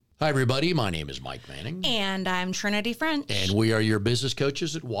Hi, everybody. My name is Mike Manning. And I'm Trinity French. And we are your business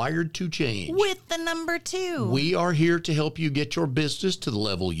coaches at Wired to Change. With the number 2. We are here to help you get your business to the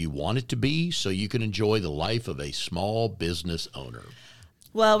level you want it to be so you can enjoy the life of a small business owner.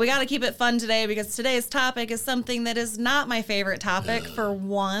 Well, we got to keep it fun today because today's topic is something that is not my favorite topic for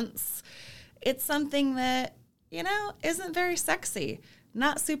once. It's something that, isn't very sexy,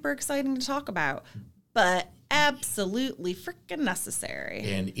 not super exciting to talk about, but absolutely freaking necessary.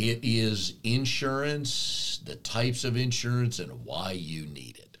 And it is insurance, the types of insurance, and why you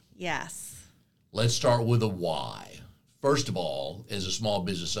need it. Yes. Let's start with a why. First of all, as a small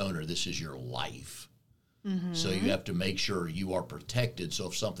business owner, this is your life. Mm-hmm. So you have to make sure you are protected. So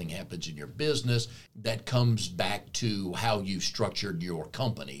if something happens in your business, that comes back to how you structured your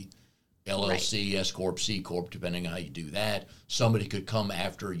company. LLC, right. S Corp, C Corp, depending on how you do that. Somebody could come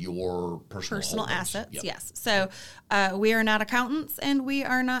after your personal assets. Yep. Yes. So we are not accountants and we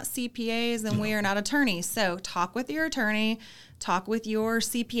are not CPAs and we are not attorneys. So talk with your attorney, talk with your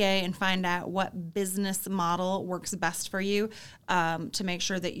CPA, and find out what business model works best for you to make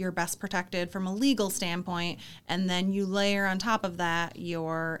sure that you're best protected from a legal standpoint. And then you layer on top of that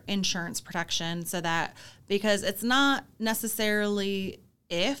your insurance protection so that, because it's not necessarily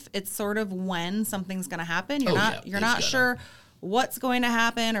if, it's sort of when something's going to happen. You're not sure what's going to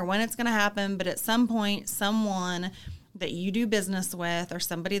happen or when it's going to happen, but at some point, someone that you do business with or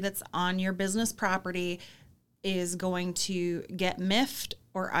somebody that's on your business property is going to get miffed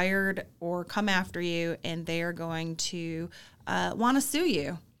or ired or come after you, and they are going to want to sue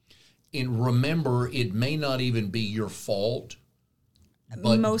you. And remember, it may not even be your fault.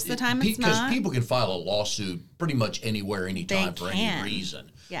 But most of the time it's not. Because people can file a lawsuit pretty much anywhere, anytime, for any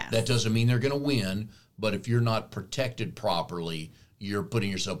reason. Yes. That doesn't mean they're going to win, but if you're not protected properly, you're putting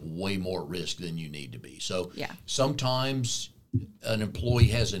yourself way more at risk than you need to be. So sometimes an employee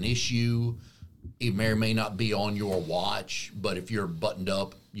has an issue. It may or may not be on your watch, but if you're buttoned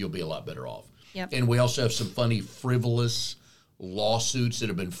up, you'll be a lot better off. Yep. And we also have some funny, frivolous lawsuits that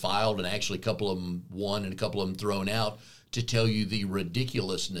have been filed, and actually a couple of them won and a couple of them thrown out, to tell you the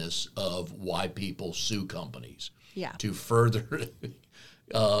ridiculousness of why people sue companies. Yeah. To further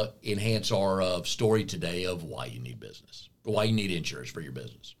enhance our story today of why you need business, why you need insurance for your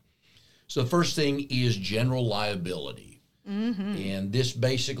business. So the first thing is general liability. Mm-hmm. And this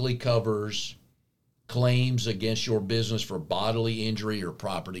basically covers claims against your business for bodily injury or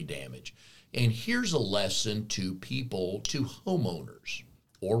property damage. And here's a lesson to people, to homeowners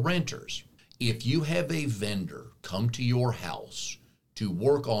or renters. If you have a vendor come to your house to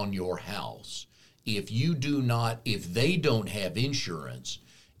work on your house, if they don't have insurance,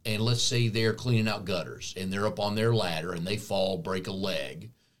 and let's say they're cleaning out gutters and they're up on their ladder and they fall, break a leg,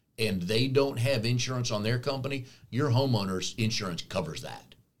 and they don't have insurance on their company, your homeowner's insurance covers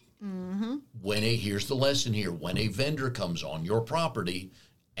that. Mm-hmm. Here's the lesson here. When a vendor comes on your property,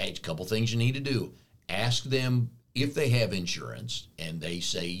 a couple things you need to do. Ask them if they have insurance, and they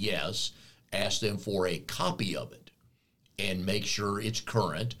say yes. Ask them for a copy of it and make sure it's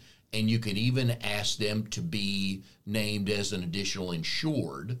current. And you can even ask them to be named as an additional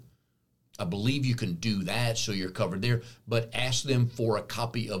insured. I believe you can do that so you're covered there, but ask them for a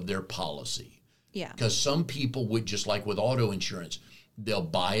copy of their policy. Yeah. Because some people would, just like with auto insurance, they'll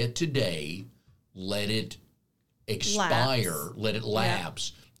buy it today, let it expire, let it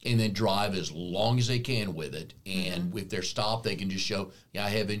lapse, and then drive as long as they can with it. And if they're stopped, they can just show, I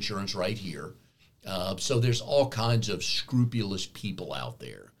have insurance right here. So there's all kinds of scrupulous people out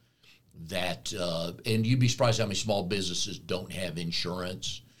there that, and you'd be surprised how many small businesses don't have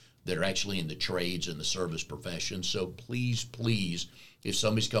insurance that are actually in the trades and the service profession. So please, if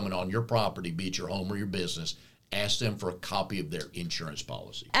somebody's coming on your property, be it your home or your business, ask them for a copy of their insurance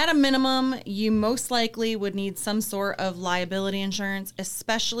policy. At a minimum, you most likely would need some sort of liability insurance,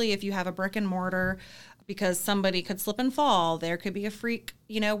 especially if you have a brick and mortar, because somebody could slip and fall. There could be a freak.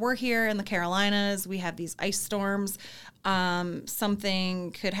 We're here in the Carolinas. We have these ice storms.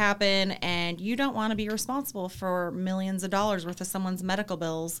 Something could happen, and you don't want to be responsible for millions of dollars worth of someone's medical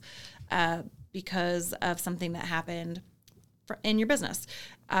bills because of something that happened in your business.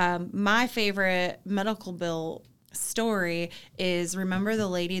 My favorite medical bill story is, remember the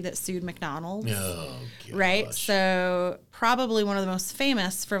lady that sued McDonald's? Oh, gosh. Right? So probably one of the most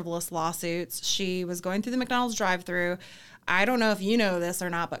famous frivolous lawsuits. She was going through the McDonald's drive-thru. I don't know if you know this or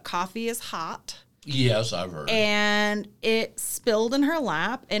not, but coffee is hot. Yes, I've heard. And it spilled in her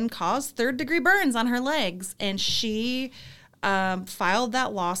lap and caused third-degree burns on her legs. And she filed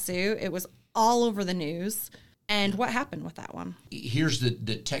that lawsuit. It was all over the news. And what happened with that one? Here's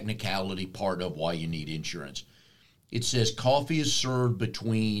the technicality part of why you need insurance. It says coffee is served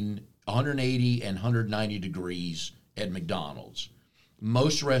between 180 and 190 degrees at McDonald's.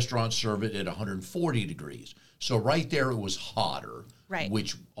 Most restaurants serve it at 140 degrees. So right there it was hotter, right?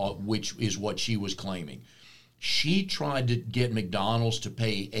 Which is what she was claiming. She tried to get McDonald's to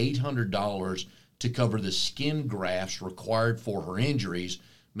pay $800 to cover the skin grafts required for her injuries.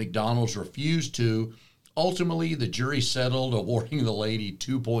 McDonald's refused to. Ultimately, the jury settled, awarding the lady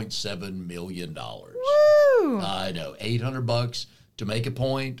 $2.7 million. Woo! I know, $800 to make a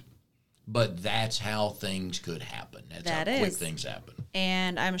point, but that's how things could happen. That's how quick things happen.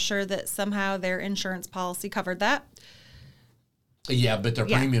 And I'm sure that somehow their insurance policy covered that. Yeah, but their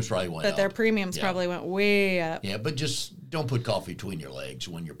premiums probably went up. But their premiums probably went way up. Yeah, but just don't put coffee between your legs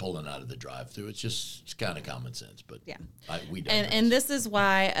when you're pulling out of the drive-thru. It's kind of common sense, but yeah, we don't. And this is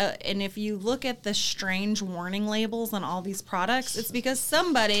why. And if you look at the strange warning labels on all these products, it's because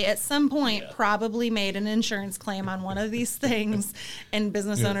somebody at some point probably made an insurance claim on one of these things, and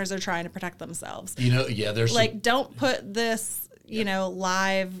business owners are trying to protect themselves. There's like don't put this,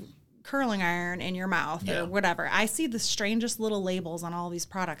 live curling iron in your mouth or whatever. I see the strangest little labels on all these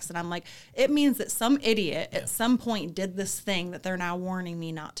products, and I'm like, it means that some idiot at some point did this thing that they're now warning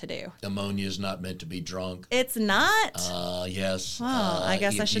me not to do. Ammonia is not meant to be drunk. It's not? Yes. I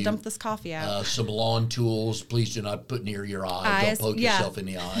guess I should dump this coffee out. Some lawn tools, please do not put near your eyes. Don't poke yourself in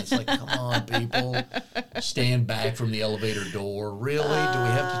the eye. It's like, come on, people. Stand back from the elevator door. Really? Do we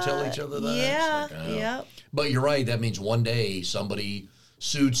have to tell each other that? Yeah. Like, Yep. But you're right. That means one day somebody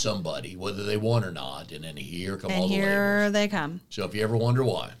sued somebody, whether they won or not, and then here come all the labels. And here they come. So if you ever wonder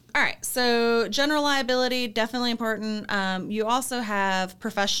why. All right, so general liability, definitely important. You also have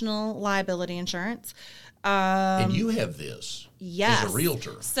professional liability insurance. And you have this as a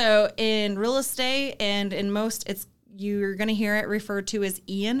realtor. So in real estate and in most, you're going to hear it referred to as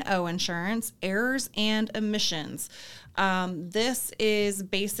E&O insurance, errors and omissions. This is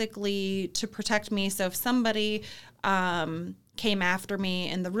basically to protect me. So if somebody came after me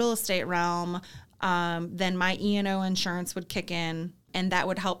in the real estate realm, then my E&O insurance would kick in, and that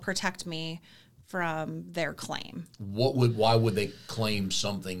would help protect me from their claim. Why would they claim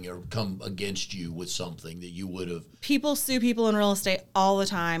something or come against you with something that you would have? People sue people in real estate all the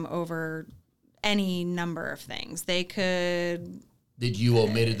time over any number of things. They could. That you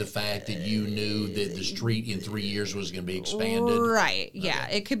omitted the fact that you knew that the street in 3 years was going to be expanded? Right, yeah.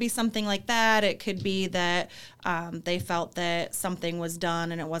 Okay. It could be something like that. It could be that they felt that something was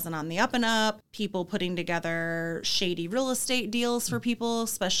done and it wasn't on the up and up. People putting together shady real estate deals for people,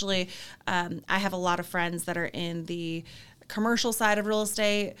 especially I have a lot of friends that are in the commercial side of real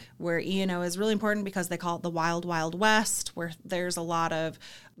estate where E&O is really important because they call it the wild, wild west, where there's a lot of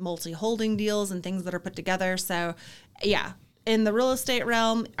multi-holding deals and things that are put together. So, yeah. In the real estate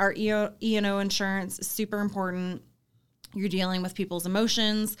realm, our E&O insurance is super important. You're dealing with people's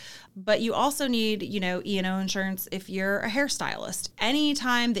emotions, but you also need, E&O insurance if you're a hairstylist.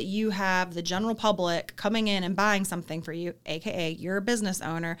 Anytime that you have the general public coming in and buying something for you, aka you're a business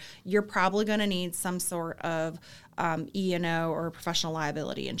owner, you're probably going to need some sort of E&O or professional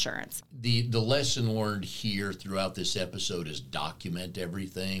liability insurance. The lesson learned here throughout this episode is document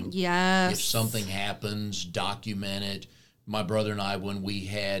everything. Yes. If something happens, document it. My brother and I, when we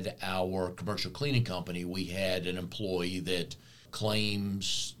had our commercial cleaning company, we had an employee that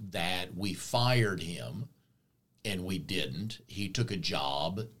claims that we fired him, and we didn't. He took a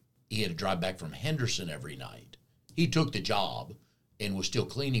job. He had to drive back from Henderson every night. He took the job and was still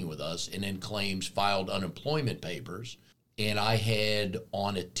cleaning with us, and then claims filed unemployment papers. And I had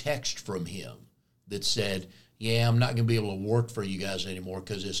on a text from him that said, yeah, I'm not going to be able to work for you guys anymore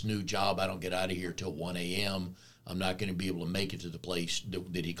because this new job, I don't get out of here till 1 a.m., I'm not going to be able to make it to the place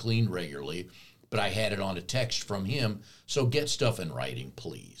that he cleaned regularly, but I had it on a text from him. So get stuff in writing,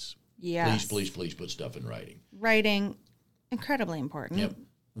 please. Yes. Please put stuff in writing. Writing, incredibly important. Yep.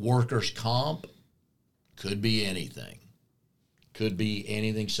 Workers' comp could be anything. Could be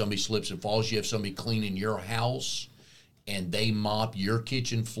anything. Somebody slips and falls. You have somebody cleaning your house, and they mop your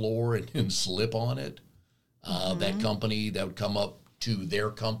kitchen floor and slip on it. That company, that would come up to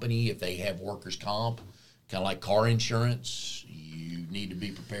their company if they have workers' comp. Kind of like car insurance, you need to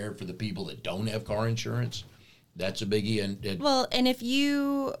be prepared for the people that don't have car insurance. That's a biggie. And if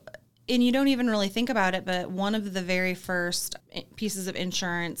you don't even really think about it, but one of the very first pieces of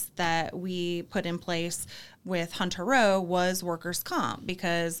insurance that we put in place with Hunter Row was workers' comp,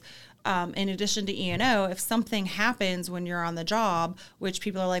 because in addition to E&O, if something happens when you're on the job, which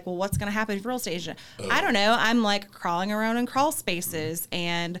people are like, well, what's going to happen if you're a real estate agent? I don't know. I'm like crawling around in crawl spaces,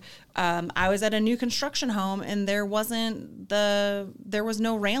 and I was at a new construction home, and there was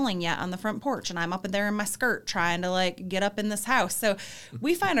no railing yet on the front porch, and I'm up in there in my skirt trying to like get up in this house. So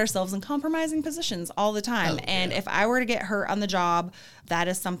we find ourselves in compromising positions all the time. And if I were to get hurt on the job, that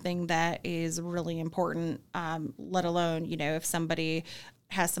is something that is really important, let alone, if somebody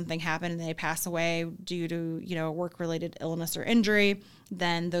has something happen and they pass away due to, a work-related illness or injury,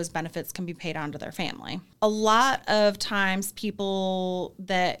 then those benefits can be paid on to their family. A lot of times people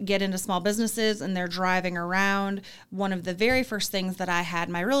that get into small businesses and they're driving around, one of the very first things that I had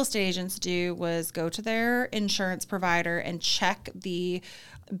my real estate agents do was go to their insurance provider and check the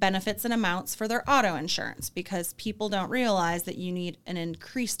benefits and amounts for their auto insurance, because people don't realize that you need an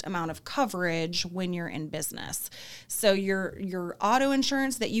increased amount of coverage when you're in business. So your auto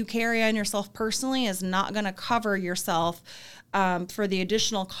insurance that you carry on yourself personally is not going to cover yourself for the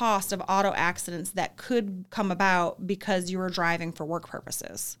additional cost of auto accidents that could come about because you were driving for work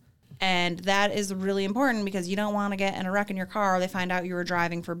purposes. And that is really important, because you don't want to get in a wreck in your car. They find out you were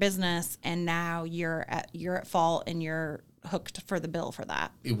driving for business, and now you're at fault and you're hooked for the bill for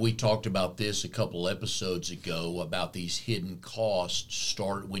that. We talked about this a couple episodes ago about these hidden costs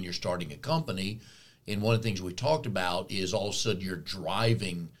when you're starting a company. And one of the things we talked about is all of a sudden you're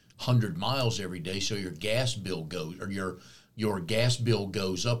driving 100 miles every day, so your gas bill goes, or your gas bill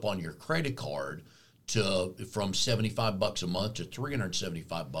goes up on your credit card from $75 a month to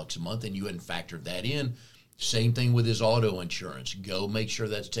 $375 a month, and you hadn't factored that in. Same thing with his auto insurance. Go make sure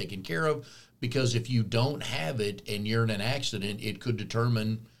that's taken care of, because if you don't have it and you're in an accident, it could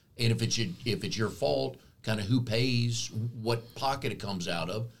determine, and if it's your fault, kind of who pays, what pocket it comes out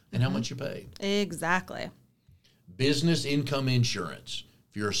of, and how much you pay. Exactly. Business income insurance.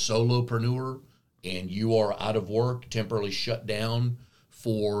 If you're a solopreneur and you are out of work, temporarily shut down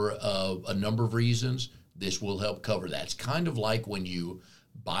for a number of reasons, this will help cover that. It's kind of like when you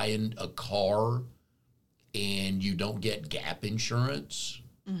buy a car and you don't get gap insurance.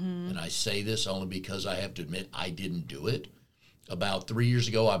 And I say this only because I have to admit I didn't do it. About 3 years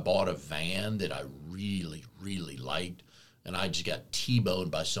ago, I bought a van that I really, really liked, and I just got T-boned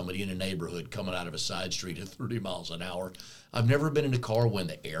by somebody in a neighborhood coming out of a side street at 30 miles an hour. I've never been in a car when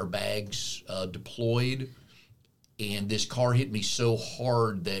the airbags deployed, and this car hit me so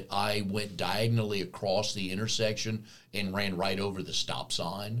hard that I went diagonally across the intersection and ran right over the stop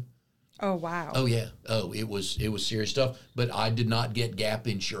sign. Oh, wow. Oh, yeah. Oh, it was serious stuff. But I did not get gap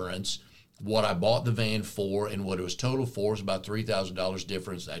insurance. What I bought the van for and what it was total for was about $3,000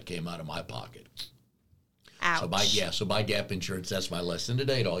 difference. That came out of my pocket. Ouch. So buy gap insurance. That's my lesson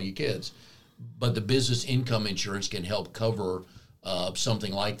today to all you kids. But the business income insurance can help cover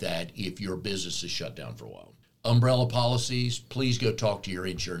something like that if your business is shut down for a while. Umbrella policies, please go talk to your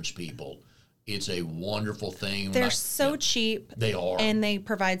insurance people. It's a wonderful thing. They're so cheap. They are. And they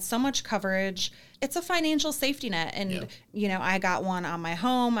provide so much coverage. It's a financial safety net. And, I got one on my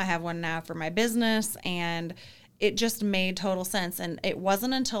home. I have one now for my business. And it just made total sense. And it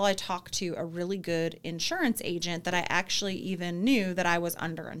wasn't until I talked to a really good insurance agent that I actually even knew that I was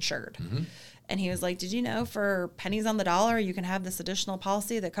underinsured. Mm-hmm. And he was like, did you know for pennies on the dollar, you can have this additional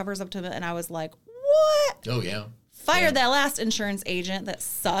policy that covers up to, and I was like, what? Oh, yeah. Fired that last insurance agent that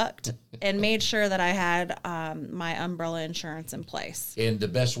sucked and made sure that I had my umbrella insurance in place. And the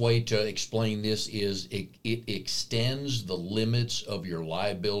best way to explain this is it extends the limits of your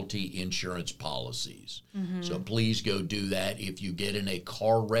liability insurance policies. Mm-hmm. So please go do that. If you get in a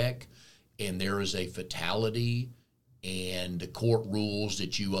car wreck and there is a fatality and the court rules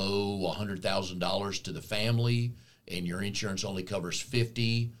that you owe $100,000 to the family and your insurance only covers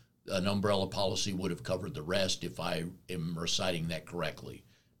 $50,000, an umbrella policy would have covered the rest if I am reciting that correctly.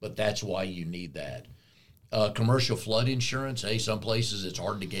 But that's why you need that. Commercial flood insurance, some places it's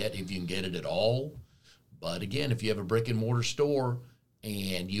hard to get if you can get it at all. But again, if you have a brick and mortar store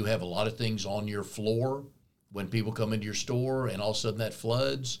and you have a lot of things on your floor when people come into your store and all of a sudden that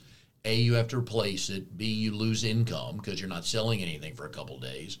floods, A, you have to replace it. B, you lose income because you're not selling anything for a couple of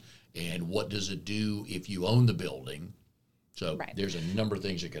days. And what does it do if you own the building? So There's a number of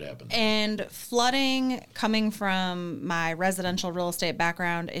things that could happen. And flooding, coming from my residential real estate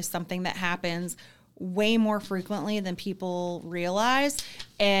background, is something that happens way more frequently than people realize.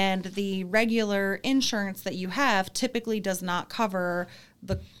 And the regular insurance that you have typically does not cover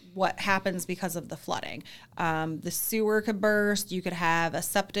what happens because of the flooding. The sewer could burst. You could have a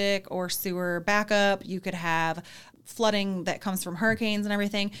septic or sewer backup. You could have flooding that comes from hurricanes and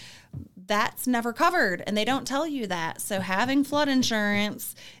everything. that's never covered, and they don't tell you that. So having flood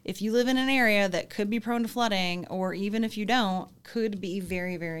insurance, if you live in an area that could be prone to flooding, or even if you don't, could be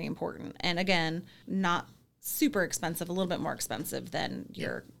very, very important. And again, not super expensive, a little bit more expensive than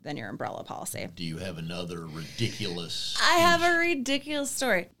your umbrella policy. Do you have another ridiculous? I have a ridiculous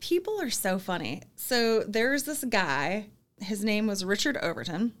story. People are so funny. So there's this guy, his name was Richard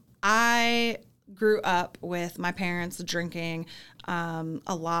Overton. I grew up with my parents drinking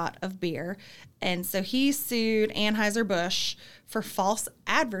a lot of beer. And so he sued Anheuser-Busch for false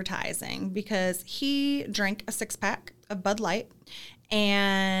advertising because he drank a 6-pack of Bud Light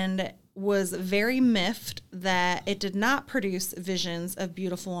and was very miffed that it did not produce visions of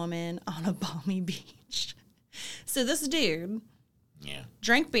beautiful women on a balmy beach. So this dude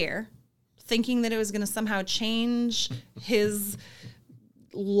drank beer thinking that it was going to somehow change his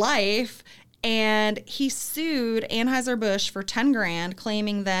life, and he sued Anheuser-Busch for $10,000,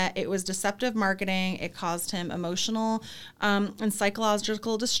 claiming that it was deceptive marketing. It caused him emotional and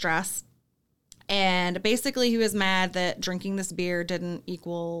psychological distress. And basically, he was mad that drinking this beer didn't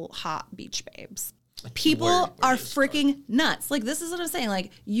equal hot beach babes. People are freaking nuts. Like, this is what I'm saying.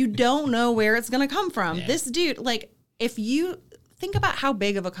 Like, you don't know where it's going to come from. Yeah. This dude, like, if you think about how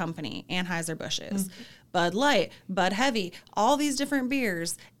big of a company Anheuser-Busch is, Bud Light, Bud Heavy, all these different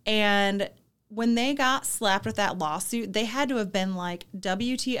beers. And when they got slapped with that lawsuit, they had to have been like,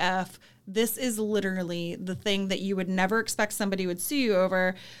 WTF, this is literally the thing that you would never expect somebody would sue you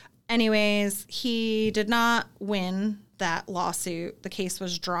over. Anyways, he did not win that lawsuit. The case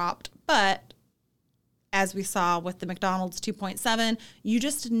was dropped. But as we saw with the McDonald's 2.7, you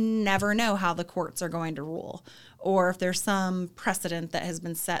just never know how the courts are going to rule, or if there's some precedent that has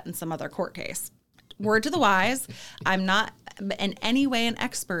been set in some other court case. Word to the wise, I'm not in any way an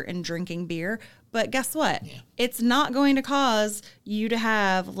expert in drinking beer, but guess what? Yeah. It's not going to cause you to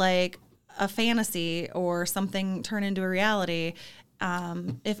have like a fantasy or something turn into a reality.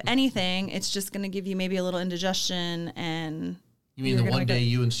 If anything, it's just going to give you maybe a little indigestion. And you mean the one day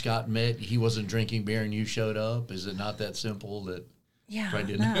you and Scott met, he wasn't drinking beer and you showed up? Is it not that simple that? Yeah,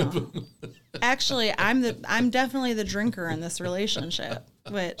 no. Actually, I'm definitely the drinker in this relationship.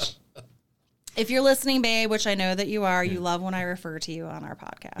 Which, if you're listening, babe, which I know that you are, you love when I refer to you on our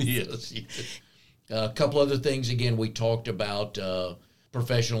podcast. Yes. A couple other things. Again, we talked about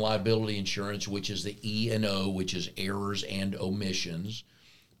professional liability insurance, which is the E&O, which is errors and omissions.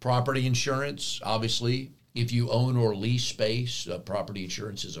 Property insurance, obviously, if you own or lease space, property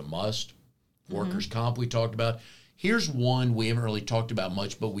insurance is a must. Workers' comp we talked about. Here's one we haven't really talked about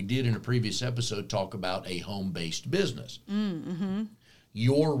much, but we did in a previous episode talk about a home-based business. Mm-hmm.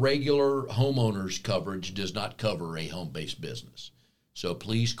 Your regular homeowner's coverage does not cover a home-based business. So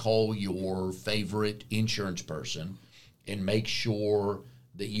please call your favorite insurance person and make sure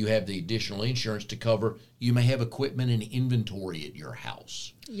that you have the additional insurance to cover. You may have equipment and inventory at your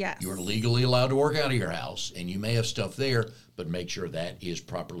house. Yes. You're legally allowed to work out of your house, and you may have stuff there, but make sure that is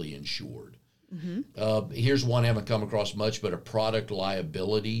properly insured. Mm-hmm. Here's one I haven't come across much, but a product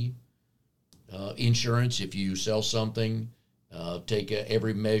liability insurance. If you sell something, take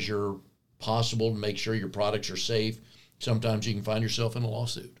every measure possible to make sure your products are safe. Sometimes you can find yourself in a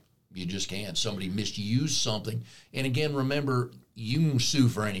lawsuit. You just can. Somebody misused something. And again, remember, you can sue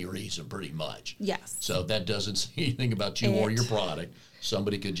for any reason pretty much. Yes. So that doesn't say anything about you or your product.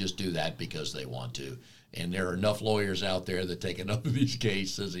 Somebody could just do that because they want to. And there are enough lawyers out there that take enough of these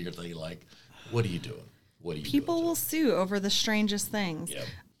cases and you're thinking like, what are you doing? What are you doing? People will sue over the strangest things. Yep.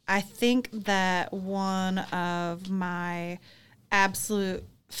 I think that one of my absolute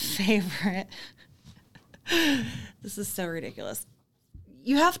favorite, this is so ridiculous.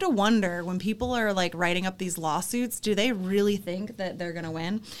 You have to wonder when people are like writing up these lawsuits, do they really think that they're going to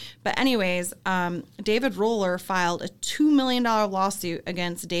win? But anyways, David Roller filed a $2 million lawsuit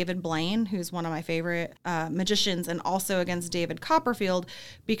against David Blaine, who's one of my favorite magicians, and also against David Copperfield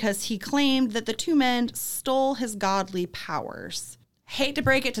because he claimed that the two men stole his godly powers. Hate to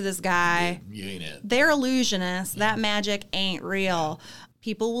break it to this guy. You ain't it. They're illusionists. That magic ain't real.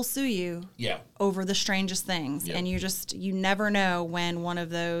 People will sue you over the strangest things. Yep. And you never know when one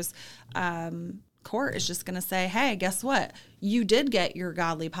of those court is just going to say, hey, guess what? You did get your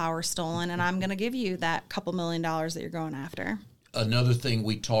godly power stolen, and I'm going to give you that couple $1 million that you're going after. Another thing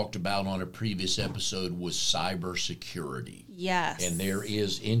we talked about on a previous episode was cybersecurity. Yes. And there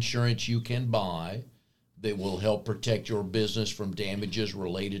is insurance you can buy that will help protect your business from damages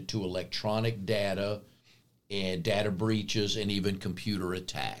related to electronic data and data breaches and even computer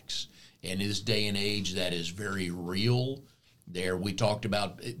attacks. And in this day and age, that is very real. There, we talked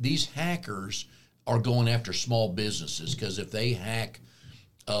about these hackers are going after small businesses because if they hack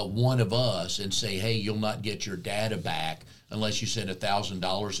one of us and say, hey, you'll not get your data back unless you send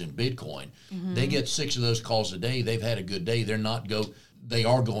 $1,000 in Bitcoin. They get 6 of those calls a day. They've had a good day. They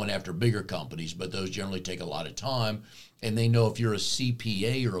are going after bigger companies, but those generally take a lot of time. And they know if you're a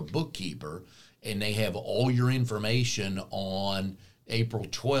CPA or a bookkeeper and they have all your information on April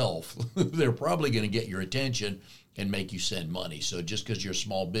 12th, they're probably going to get your attention and make you send money. So just because you're a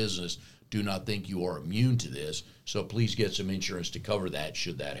small business, do not think you are immune to this. So please get some insurance to cover that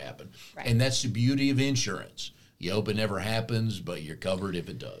should that happen. Right. And that's the beauty of insurance. You hope it never happens, but you're covered if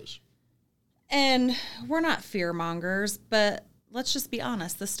it does. And we're not fear mongers, but let's just be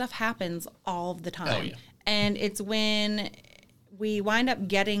honest. This stuff happens all the time. Oh, yeah. And it's when we wind up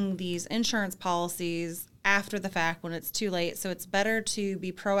getting these insurance policies after the fact when it's too late. So it's better to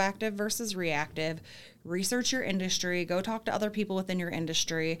be proactive versus reactive. Research your industry, go talk to other people within your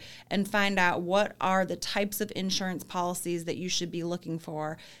industry, and find out what are the types of insurance policies that you should be looking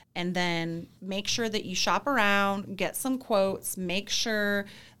for. And then make sure that you shop around, get some quotes, make sure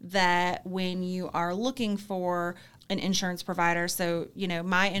that when you are looking for an insurance provider, so,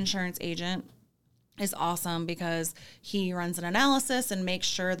 my insurance agent is awesome because he runs an analysis and makes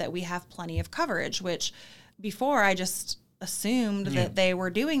sure that we have plenty of coverage, which before I just assumed that they were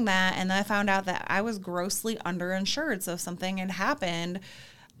doing that. And then I found out that I was grossly underinsured. So if something had happened,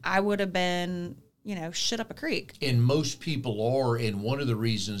 I would have been, shit up a creek. And most people are, and one of the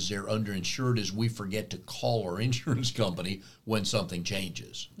reasons they're underinsured is we forget to call our insurance company when something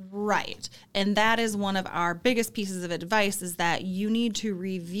changes. Right. And that is one of our biggest pieces of advice is that you need to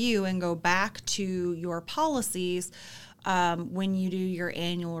review and go back to your policies when you do your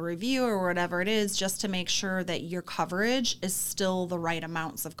annual review or whatever it is, just to make sure that your coverage is still the right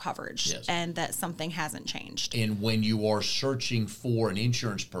amounts of coverage. Yes. And that something hasn't changed. And when you are searching for an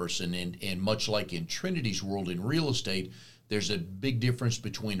insurance person, and much like in Trinity's world in real estate, there's a big difference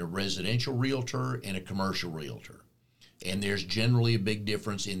between a residential realtor and a commercial realtor. And there's generally a big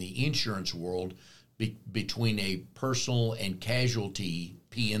difference in the insurance world between a personal and casualty,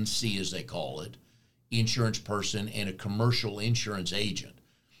 P&C as they call it, insurance person and a commercial insurance agent.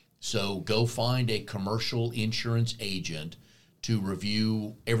 So go find a commercial insurance agent to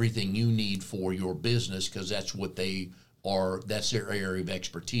review everything you need for your business, because that's what that's their area of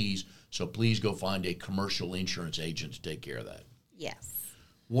expertise. So please go find a commercial insurance agent to take care of that. Yes.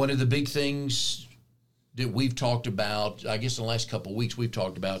 One of the big things that we've talked about, I guess in the last couple of weeks we've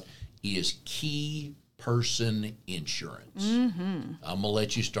talked about, is key person insurance. I'm going to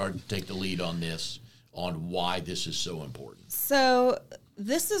let you start to take the lead on this, on why this is so important. So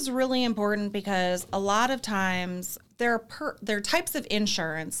this is really important because a lot of times there are types of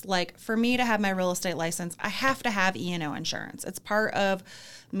insurance. Like for me to have my real estate license, I have to have E&O insurance. It's part of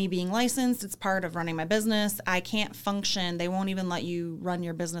me being licensed. It's part of running my business. I can't function. They won't even let you run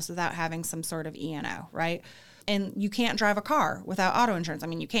your business without having some sort of E&O, right? And you can't drive a car without auto insurance. I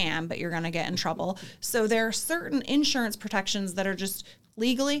mean, you can, but you're going to get in trouble. So there are certain insurance protections that are just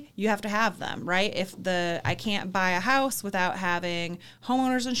legally, you have to have them, right? I can't buy a house without having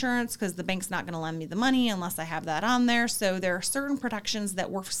homeowners insurance because the bank's not going to lend me the money unless I have that on there. So there are certain protections that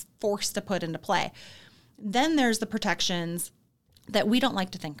we're forced to put into play. Then there's the protections that we don't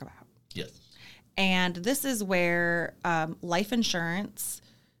like to think about. Yes. And this is where life insurance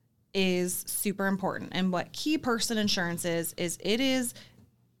is super important. And what key person insurance is it is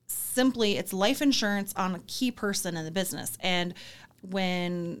simply, it's life insurance on a key person in the business. And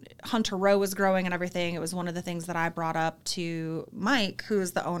when Hunter Row was growing and everything, it was one of the things that I brought up to Mike, who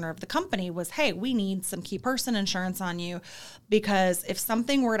is the owner of the company, was, hey, we need some key person insurance on you, because if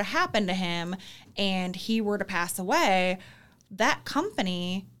something were to happen to him and he were to pass away, that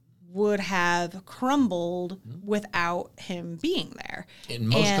company would have crumbled without him being there. And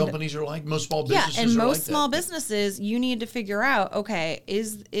most companies are like, most small businesses are like that. Yeah, and most small businesses, you need to figure out, okay,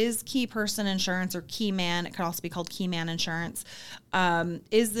 is key person insurance or key man, it could also be called key man insurance,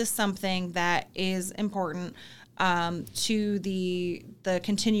 is this something that is important to the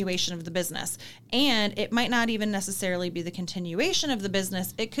continuation of the business? And it might not even necessarily be the continuation of the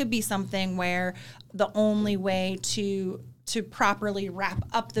business. It could be something where the only way to properly wrap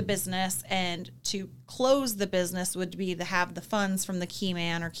up the business and to close the business would be to have the funds from the key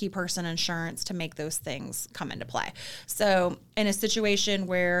man or key person insurance to make those things come into play. So in a situation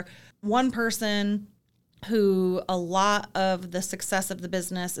where one person who a lot of the success of the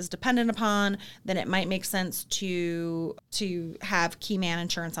business is dependent upon, then it might make sense to have key man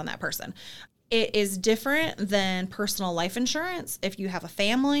insurance on that person. It is different than personal life insurance. If you have a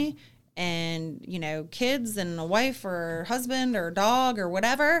family and, kids and a wife or husband or dog or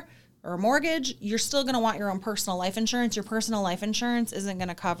whatever, or a mortgage, you're still going to want your own personal life insurance. Your personal life insurance isn't going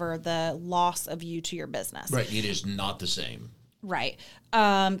to cover the loss of you to your business. Right. It is not the same. Right.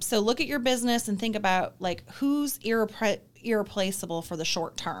 So look at your business and think about like who's irreplaceable for the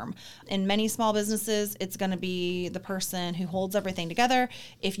short term. In many small businesses, it's going to be the person who holds everything together.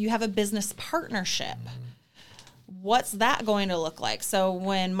 If you have a business partnership, what's that going to look like? So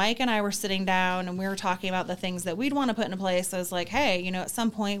when Mike and I were sitting down and we were talking about the things that we'd want to put into place, I was like, hey, at some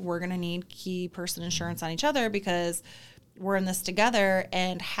point we're going to need key person insurance on each other because we're in this together,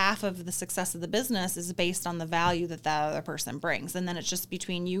 and half of the success of the business is based on the value that other person brings. And then it's just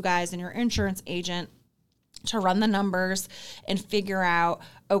between you guys and your insurance agent to run the numbers and figure out,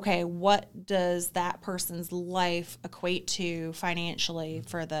 okay, what does that person's life equate to financially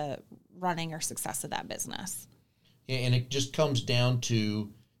for the running or success of that business? And it just comes down to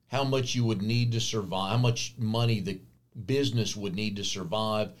how much you would need to survive, how much money the business would need to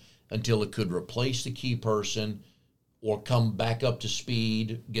survive until it could replace the key person or come back up to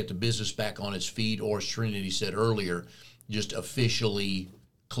speed, get the business back on its feet, or as Trinity said earlier, just officially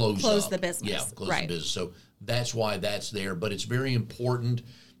close the business. Yeah, close right. the business. So that's why that's there. But it's very important.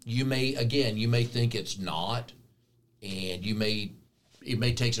 You may think it's not, and it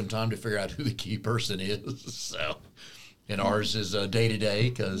may take some time to figure out who the key person is. So, and ours is day to day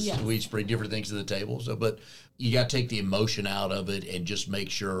because we each bring different things to the table. So, but you got to take the emotion out of it and just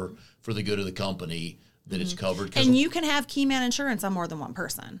make sure for the good of the company that it's covered. And you can have key man insurance on more than one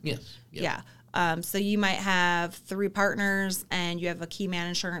person. Yes. Yeah. So you might have 3 partners and you have a key man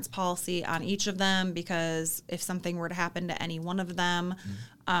insurance policy on each of them because if something were to happen to any one of them,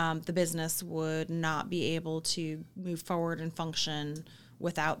 the business would not be able to move forward and function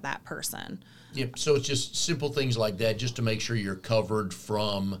without that person. Yep. So it's just simple things like that just to make sure you're covered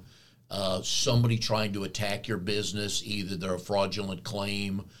from somebody trying to attack your business, either they're a fraudulent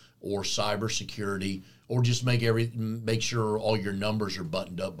claim or cybersecurity, or just make sure all your numbers are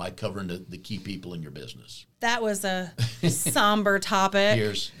buttoned up by covering the key people in your business. That was a somber topic.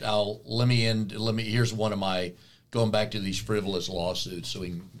 Here's one of my, going back to these frivolous lawsuits, so we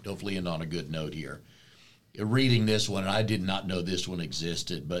can hopefully end on a good note here. Reading this one, and I did not know this one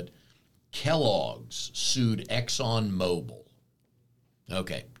existed, but Kellogg's sued ExxonMobil.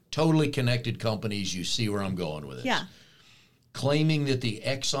 Okay, totally connected companies. You see where I'm going with this. Yeah. Claiming that the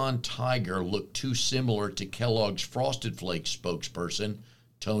Exxon Tiger looked too similar to Kellogg's Frosted Flakes spokesperson,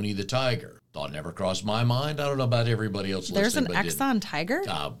 Tony the Tiger. Thought never crossed my mind. I don't know about everybody else There's listening. There's an Exxon Tiger?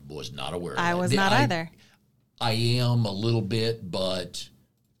 I was not aware of I that. was not either. I am a little bit, but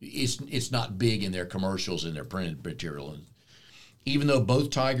it's not big in their commercials and their printed material. Even though both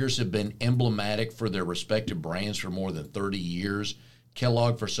Tigers have been emblematic for their respective brands for more than 30 years,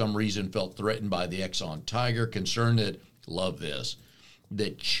 Kellogg, for some reason, felt threatened by the Exxon Tiger, concerned that, love this,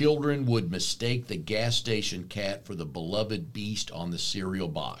 that children would mistake the gas station cat for the beloved beast on the cereal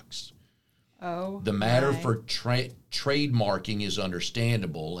box. Oh, the matter for trademarking is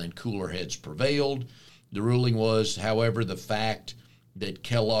understandable, and cooler heads prevailed. The ruling was, however, the fact that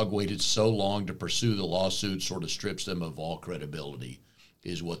Kellogg waited so long to pursue the lawsuit sort of strips them of all credibility,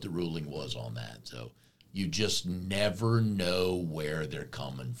 is what the ruling was on that. So you just never know where they're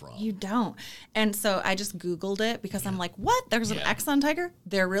coming from. You don't. And so I just Googled it because I'm like, what? There's an Exxon Tiger?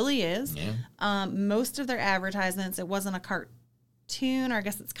 There really is. Yeah. Most of their advertisements, it wasn't a cartoon, or I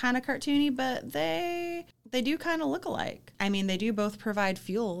guess it's kind of cartoony, but they do kind of look alike. I mean, they do both provide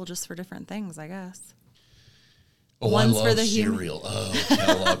fuel just for different things, I guess. Oh, one's I love cereal. Oh,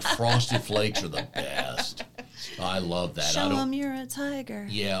 Kellogg Frosted Flakes are the best. I love that. Show them you're a tiger.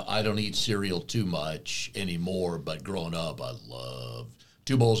 Yeah, I don't eat cereal too much anymore, but growing up, I loved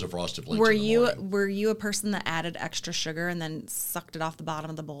 2 bowls of Frosted Flakes. Were you a person that added extra sugar and then sucked it off the bottom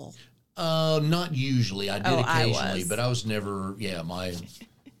of the bowl? Not usually. I did occasionally, but I was never. Yeah, my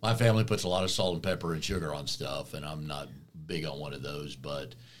family puts a lot of salt and pepper and sugar on stuff, and I'm not big on one of those,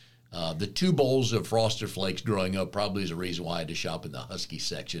 but. The 2 bowls of Frosted Flakes growing up probably is a reason why I had to shop in the Husky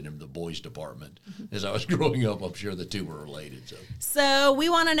section in the boys department. As I was growing up, I'm sure the 2 were related. So we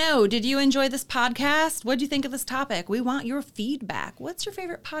want to know, did you enjoy this podcast? What did you think of this topic? We want your feedback. What's your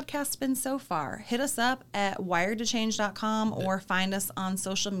favorite podcast been so far? Hit us up at wiredtochange.com or find us on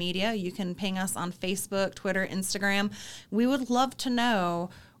social media. You can ping us on Facebook, Twitter, Instagram. We would love to know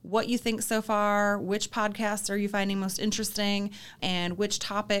what you think so far, which podcasts are you finding most interesting, and which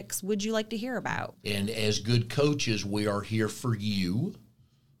topics would you like to hear about? And as good coaches, we are here for you.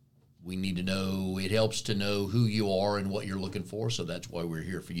 We need to know, it helps to know who you are and what you're looking for, so that's why we're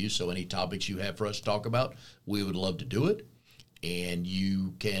here for you. So any topics you have for us to talk about, we would love to do it. And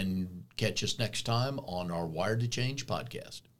you can catch us next time on our Wired to Change podcast.